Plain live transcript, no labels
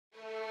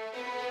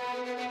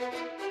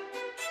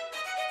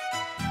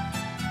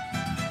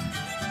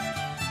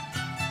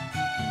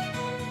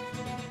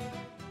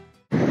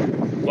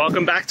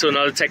Welcome back to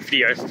another tech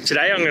video.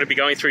 Today I'm going to be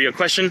going through your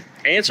question,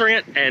 answering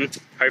it, and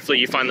hopefully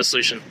you find the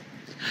solution.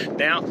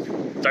 Now,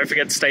 don't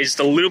forget to stay just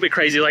a little bit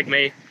crazy like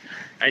me,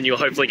 and you'll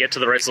hopefully get to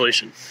the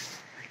resolution.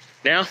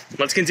 Now,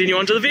 let's continue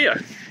on to the video.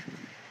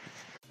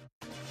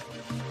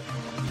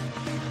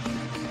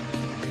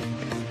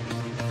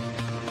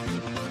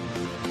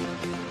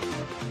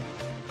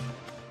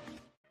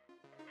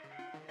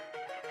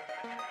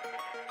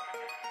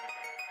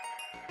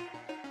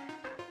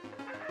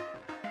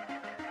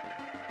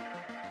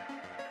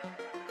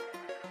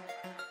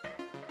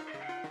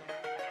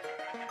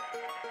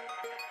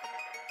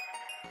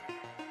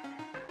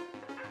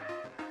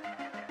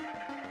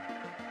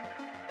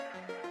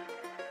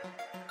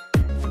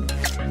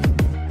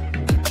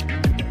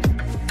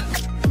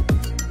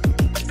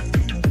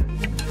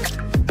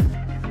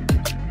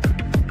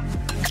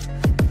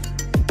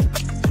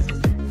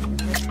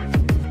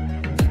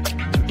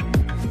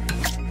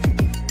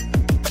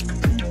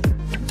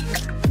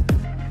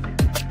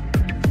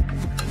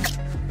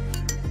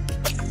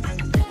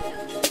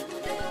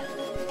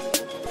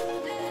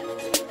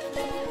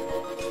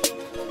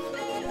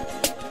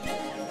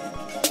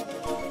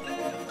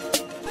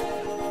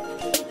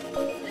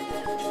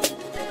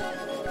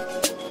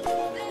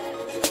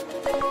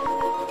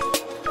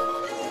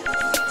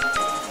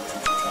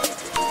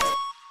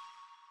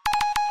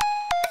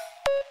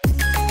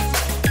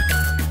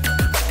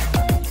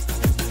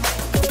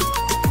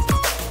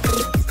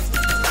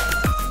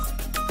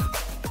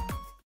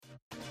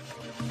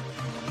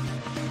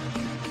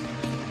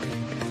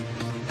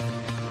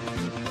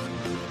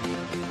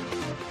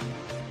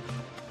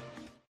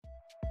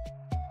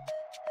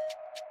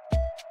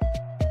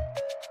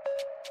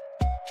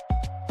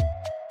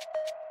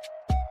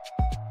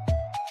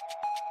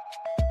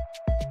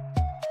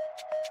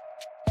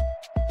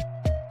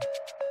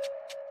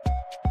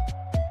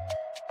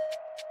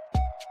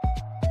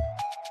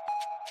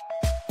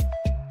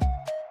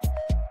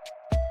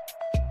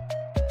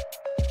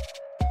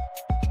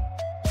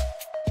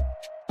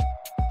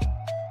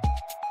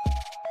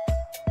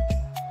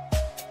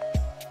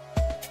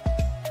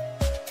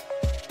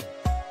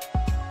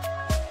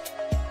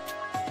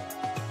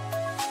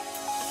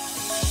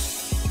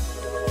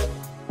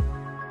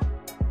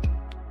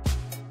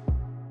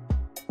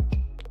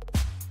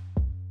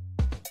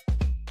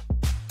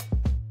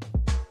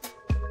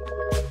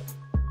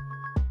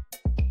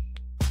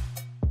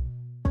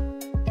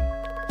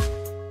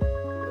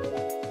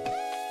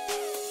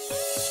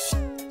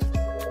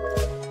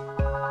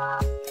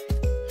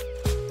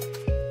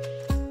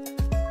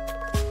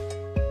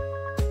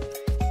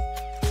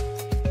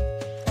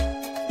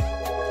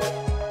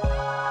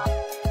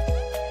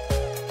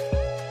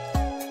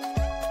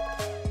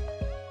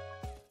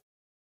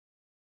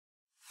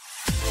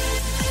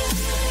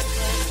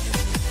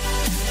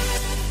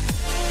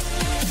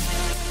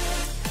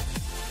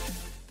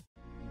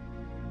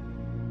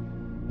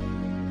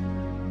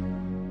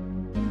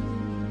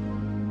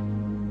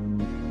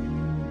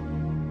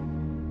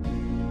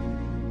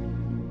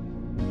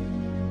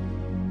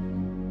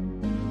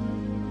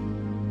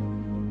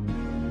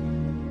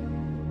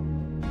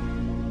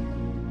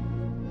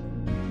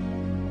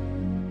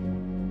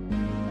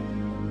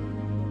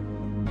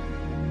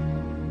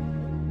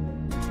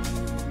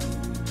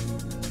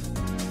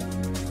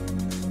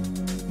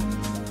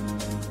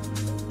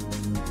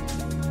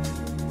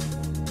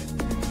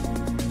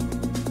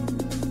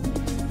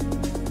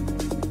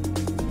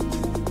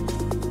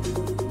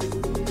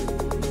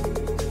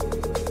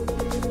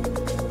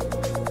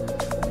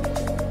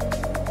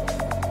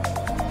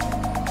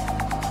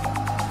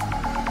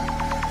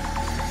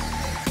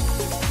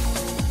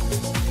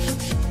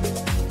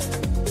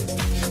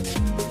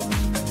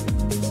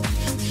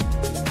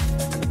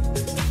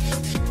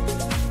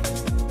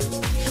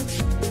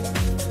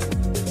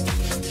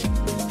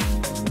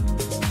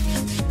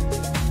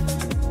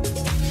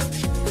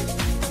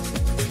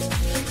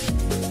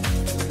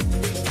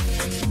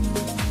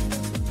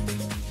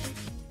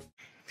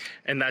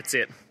 And that's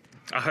it.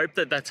 I hope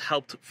that that's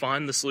helped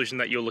find the solution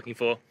that you're looking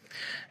for.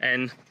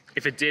 And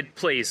if it did,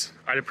 please,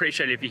 I'd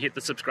appreciate it if you hit the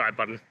subscribe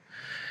button.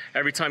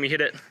 Every time you hit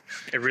it,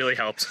 it really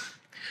helps.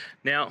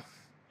 Now,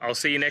 I'll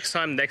see you next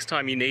time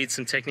you need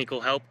some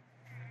technical help.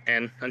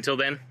 And until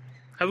then,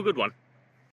 have a good one.